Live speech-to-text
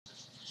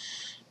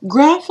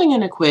Graphing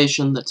an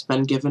equation that's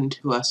been given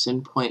to us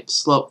in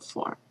point-slope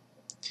form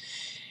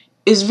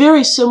is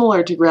very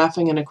similar to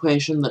graphing an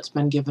equation that's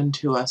been given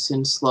to us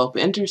in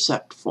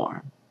slope-intercept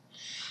form,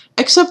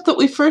 except that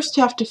we first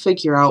have to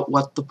figure out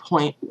what the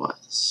point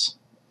was.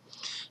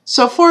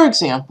 So for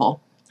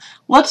example,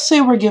 let's say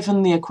we're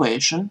given the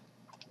equation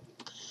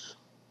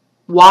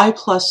y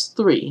plus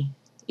 3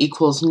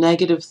 equals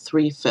negative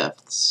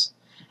 3/5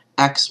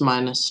 x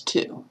minus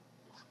 2,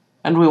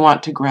 and we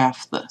want to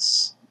graph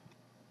this.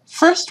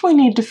 First we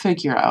need to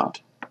figure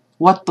out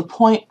what the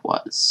point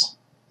was.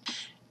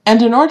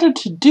 And in order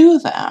to do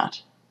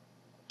that,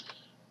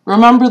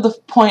 remember the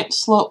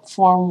point-slope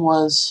form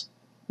was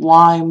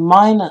y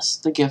minus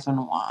the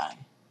given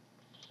y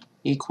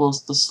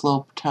equals the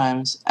slope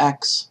times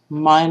x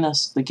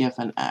minus the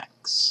given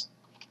x.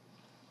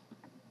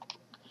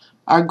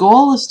 Our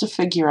goal is to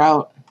figure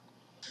out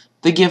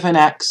the given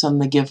x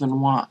and the given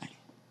y.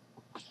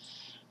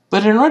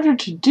 But in order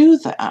to do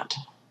that,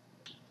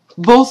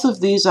 both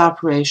of these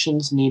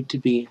operations need to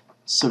be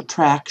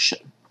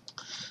subtraction.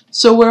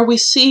 So where we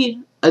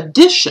see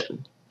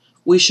addition,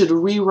 we should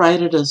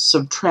rewrite it as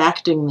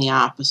subtracting the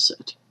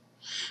opposite.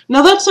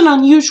 Now that's an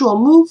unusual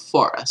move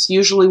for us.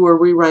 Usually we're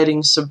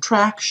rewriting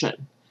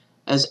subtraction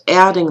as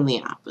adding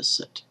the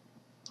opposite.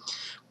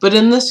 But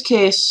in this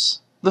case,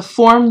 the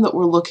form that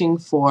we're looking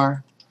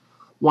for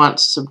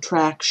wants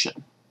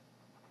subtraction.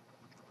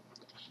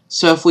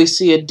 So if we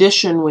see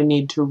addition, we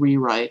need to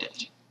rewrite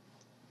it.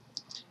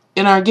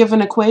 In our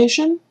given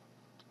equation,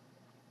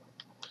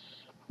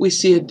 we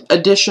see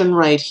addition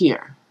right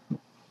here.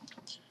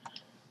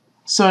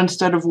 So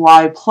instead of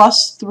y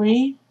plus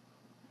 3,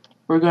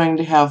 we're going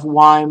to have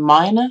y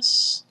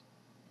minus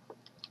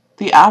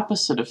the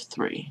opposite of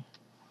 3.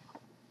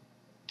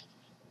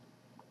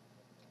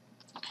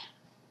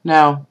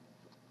 Now,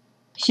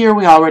 here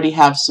we already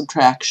have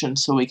subtraction,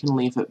 so we can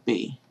leave it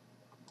be.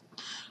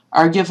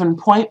 Our given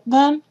point,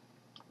 then,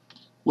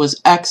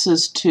 was x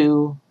is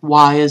 2,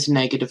 y is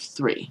negative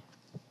 3.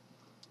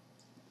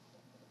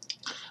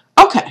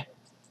 Okay.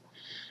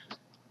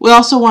 We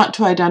also want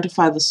to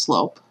identify the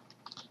slope.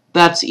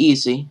 That's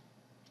easy.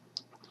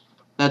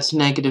 That's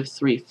negative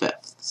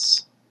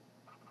 3/5.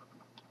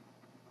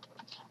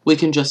 We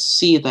can just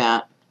see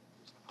that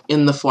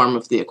in the form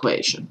of the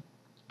equation.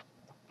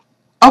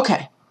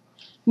 Okay,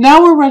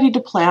 now we're ready to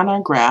plan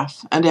our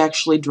graph and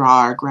actually draw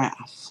our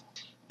graph.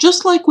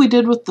 Just like we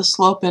did with the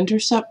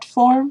slope-intercept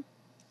form,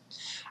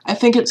 I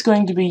think it's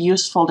going to be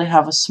useful to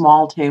have a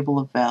small table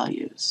of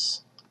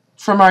values.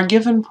 From our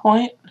given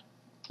point,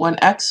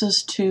 when x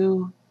is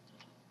 2,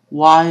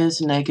 y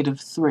is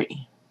negative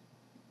 3.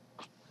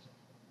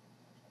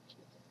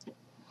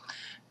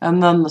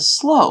 And then the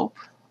slope,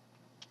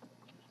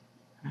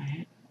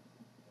 right?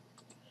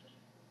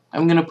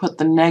 I'm going to put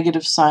the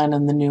negative sign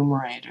in the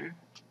numerator.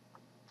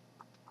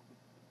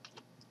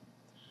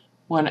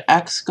 When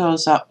x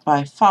goes up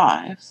by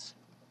 5,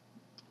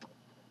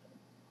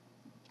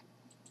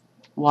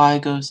 y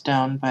goes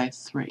down by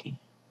 3.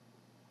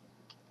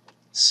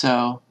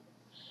 So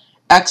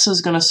x is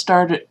going to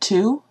start at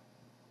 2,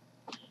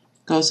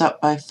 goes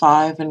up by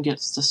 5 and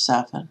gets to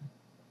 7.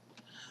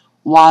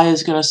 Y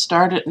is going to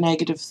start at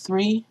negative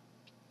 3,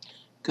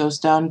 goes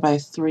down by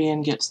 3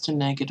 and gets to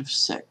negative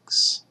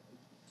 6.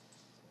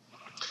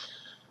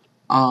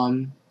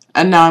 And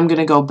now I'm going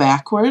to go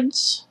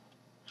backwards.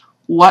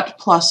 What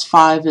plus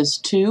 5 is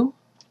 2?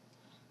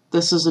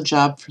 This is a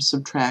job for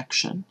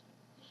subtraction.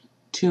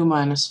 2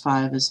 minus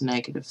 5 is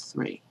negative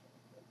 3.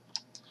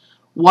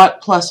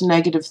 What plus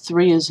negative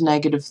 3 is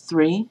negative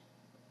 3?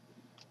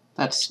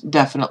 That's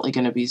definitely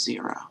going to be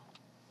 0.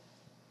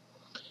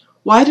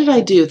 Why did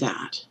I do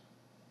that?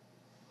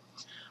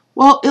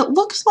 Well, it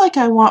looks like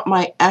I want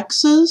my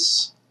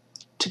x's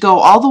to go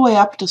all the way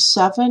up to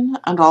 7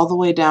 and all the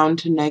way down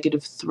to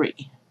negative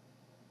 3.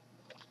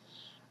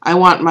 I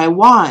want my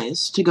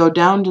y's to go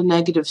down to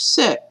negative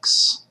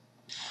 6,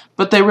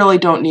 but they really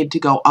don't need to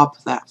go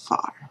up that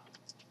far.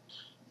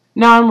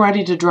 Now I'm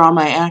ready to draw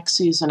my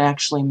axes and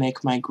actually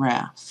make my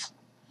graph.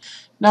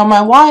 Now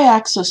my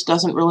y-axis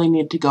doesn't really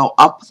need to go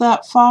up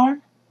that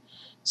far,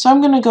 so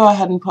I'm going to go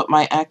ahead and put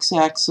my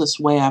x-axis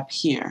way up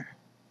here.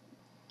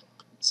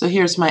 So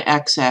here's my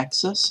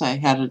x-axis. I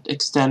had it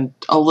extend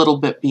a little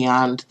bit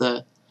beyond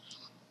the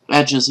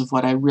edges of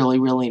what I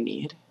really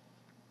need.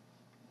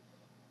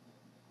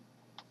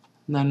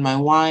 And then my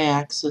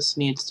y-axis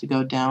needs to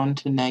go down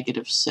to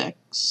negative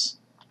 6.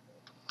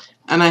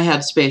 And I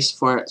had space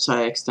for it, so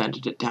I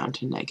extended it down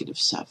to negative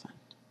 7.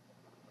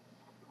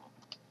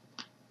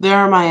 There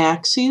are my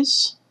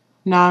axes.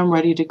 Now I'm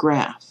ready to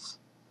graph.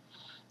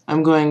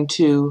 I'm going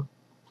to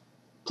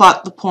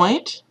plot the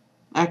point.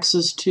 X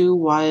is 2,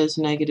 y is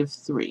negative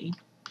 3.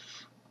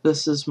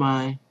 This is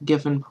my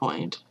given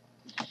point.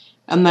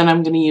 And then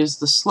I'm going to use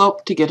the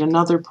slope to get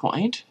another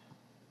point.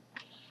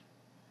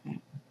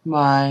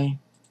 My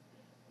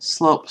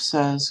slope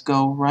says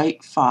go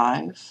right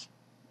 5,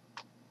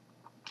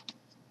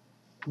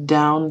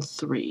 down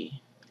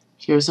 3.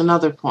 Here's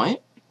another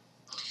point.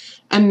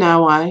 And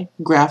now I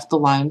graph the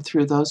line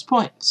through those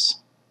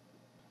points.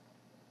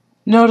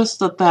 Notice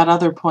that that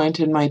other point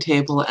in my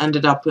table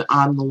ended up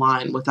on the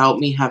line without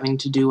me having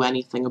to do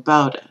anything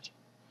about it.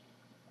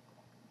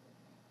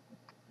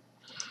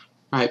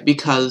 Right,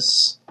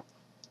 because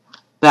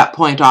that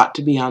point ought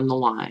to be on the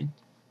line,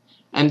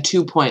 and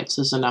 2 points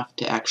is enough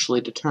to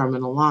actually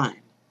determine a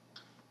line.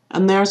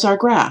 And there's our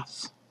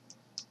graph.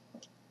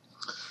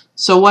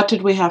 So what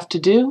did we have to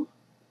do?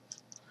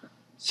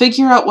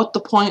 Figure out what the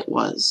point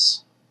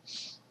was.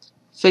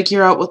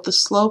 Figure out what the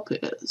slope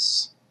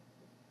is.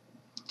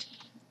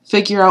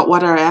 Figure out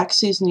what our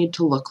axes need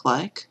to look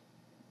like,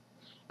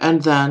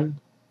 and then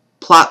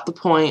plot the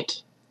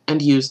point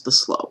and use the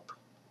slope.